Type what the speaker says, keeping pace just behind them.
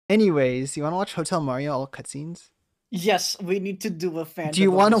Anyways, you want to watch Hotel Mario all cutscenes? Yes, we need to do a fan. Do you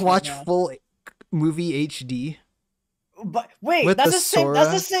want to watch full movie HD? But wait, With that's the the same. Sora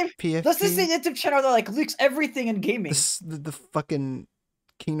That's the same. PFP? That's the same YouTube channel that like leaks everything in gaming. The fucking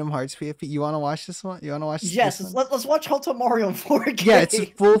Kingdom Hearts PFP. You want to watch this one? You want to watch? Yes, this one? let's watch Hotel Mario in 4K. Yeah, it's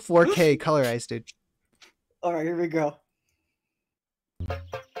full 4K colorized, dude. All right, here we go.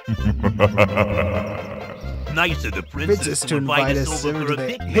 Nice of the princess to invite us over to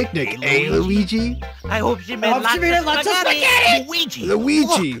the picnic, eh, Luigi? I hope she made lots of spaghetti.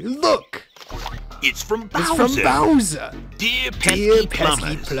 Luigi, look! It's from Bowser. It's from Bowser. Dear pesky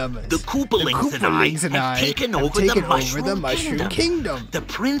plumbers, the Koopalings and I have taken over the Mushroom Kingdom. The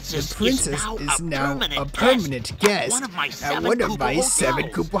princess is now a permanent guest at one of my 7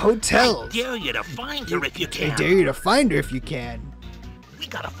 Koopa hotels. I dare you to find her if you can. I dare you to find her if you can. We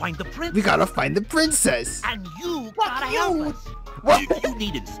gotta find the princess. We gotta find the princess. And you gotta help us. What? You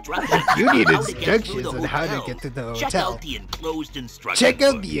need instructions. You need instructions on how to get to the hotel. Check out the enclosed instructions. Check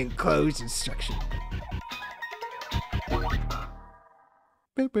out the enclosed instruction.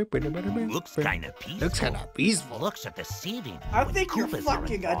 Looks kinda peaceful. Looks kinda peaceful. Looks at the ceiling. I think you're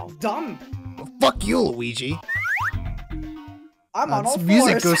fucking a dumb. Well, fuck you, Luigi. I'm on all fours.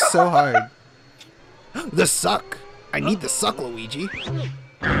 Music goes so hard. The suck. I need the suck, Luigi.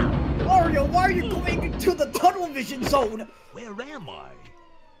 Mario, why are you going into the tunnel vision zone? Where am I?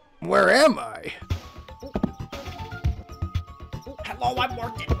 Where am I? Hello, I'm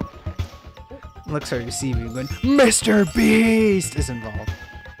working. Looks are receiving when Mr. Beast is involved.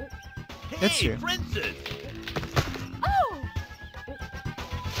 Hey, That's true. Princess. Oh!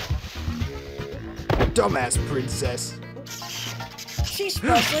 Dumbass princess. She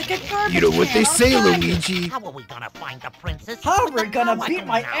smells like a garbage You know what they can say, outside. Luigi. How are we gonna find the princess? How with we're the gonna power beat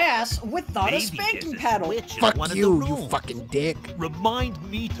my going out? ass without a Maybe spanking there's a paddle? switch in Fuck one of the you, you rooms. fucking dick. Remind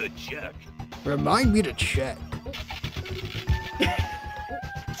me to check. Remind me to check.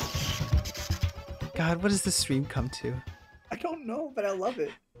 God, what does this stream come to? I don't know, but I love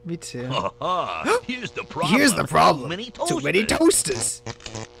it. Me too. Here's the problem. Here's the problem. Too many toasters.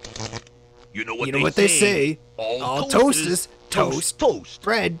 You know You what they say? All toasters toast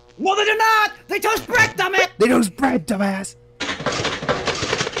bread. No, they do not! They toast bread, dammit! They toast bread, dumbass.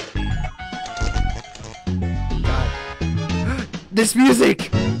 God. This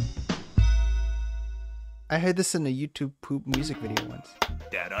music! I heard this in a YouTube poop music video once.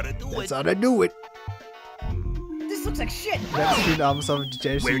 That ought to do That's it. how to do it. This looks like shit. That stream album song of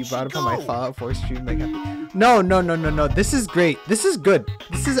degeneracy Where'd you brought she up on my go? Fallout 4 stream. Like, no. This is great. This is good.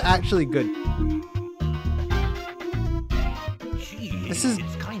 This is actually good. Gee, This is-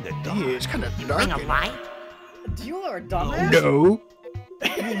 it's kind of dark. Yeah, it's kind of You dark. bring a in- light? You are a dumbass. No.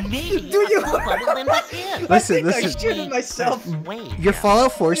 Maybe Do you? a bubble in the air. Listen, I think I listen. shitted myself. Wait. Your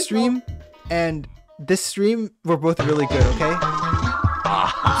Fallout 4 stream and this stream were both really good, okay?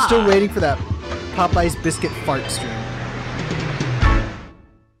 I'm still waiting for that Popeye's Biscuit fart stream.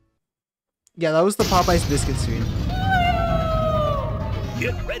 Yeah, that was the Popeye's Biscuit stream.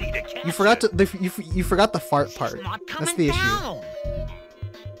 Get ready to catch You forgot her. to you forgot the fart part. She's not That's coming the issue. down.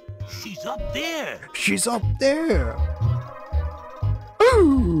 She's up there. She's up there.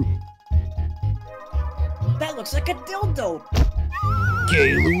 Ooh. That looks like a dildo.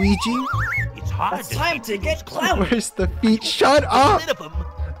 Gay Luigi. It's hard It's to time keep to those get close. clout. Where's the feet? Shut Get up. rid of 'em.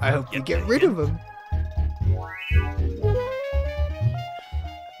 I hope you get rid of him.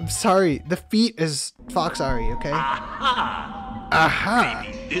 I'm sorry. The feet is Fox Ari, okay? Aha! Aha.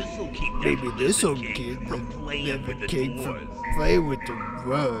 Maybe this'll keep Maybe the this'll king keep from the playing with the king dwarves. from playing with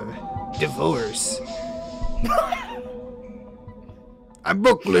the divorce. I'm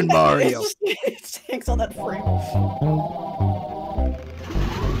Brooklyn Mario. It stinks on that frame.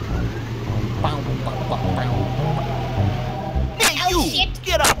 Hey, you!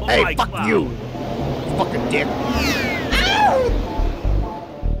 Get off of Hey, my fuck cloud. you, fucking dick.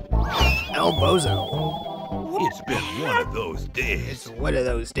 El Bozo. It's been one of those days. It's one of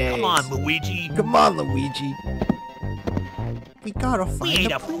those days. Come on, Luigi. Come on, Luigi. We gotta find We ain't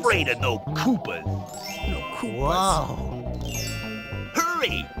the afraid of no Koopas. No Koopas. Whoa.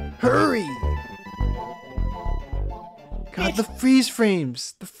 Hurry! Hurry! God, the freeze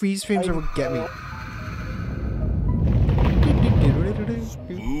frames. The freeze frames are what get me.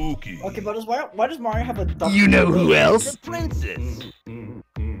 Spooky. Okay, but why does Mario have a dumb? You know who else? The princess.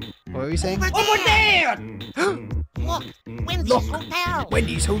 What were you saying? Over there! Look, Wendy's Look. hotel.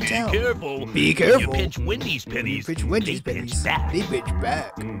 Wendy's Hotel. Be careful. Be careful. You pinch Wendy's pennies. Pitch Wendy's they pennies. pinch back. They pitch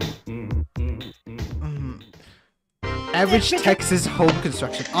back. Average Texas home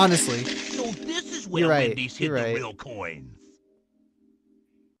construction. Honestly, So this is where You're right, Wendy's hid you're right. the real coins.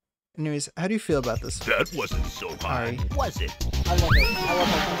 Anyways, how do you feel about this? That wasn't so high, was it? I love it. I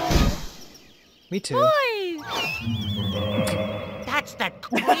love Me too. Boys! That's that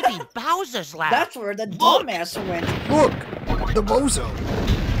creepy Bowser's it. laugh. That's where the dumbass went. Look! The bozo!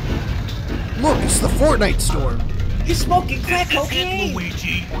 Look, it's the Fortnite storm! He's smoking crack This is it, cocaine.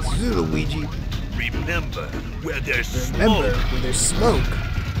 Luigi. This is Luigi. Remember, where there's Remember, smoke, where there's smoke.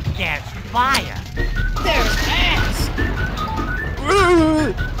 There's fire. There's ass.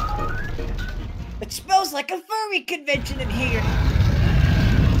 It smells like a furry convention in here.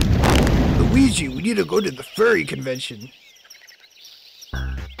 Luigi, we need to go to the furry convention.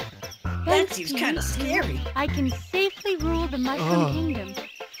 That Thanks seems to kind of you two, scary. I can safely rule the Mushroom Kingdom,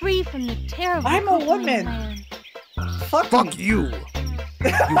 free from the terrible I'm a Koopaling woman. Land. Fuck Fuck me. you!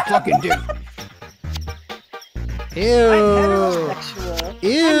 You fucking dick! I'm Ew! heterosexual.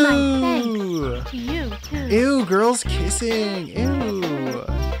 And my Ew! thanks to you, too. Ew, girls kissing! Ew!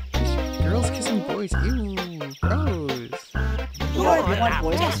 Girls kissing boys, ew! Gross! Why do you want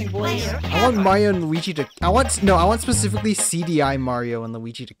boys kissing boys? I want Mario and Luigi to. I want specifically CDI Mario and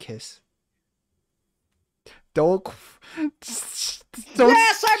Luigi to kiss. Don't. Don't. Yeah,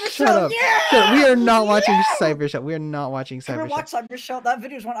 Cyber shut Show, up. yeah! Shut up. We are not watching Cyber Show. We are not watching Ever Cyber watch Show. Cyber Show? That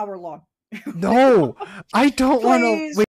video is 1 hour long. No, I don't want to. Please.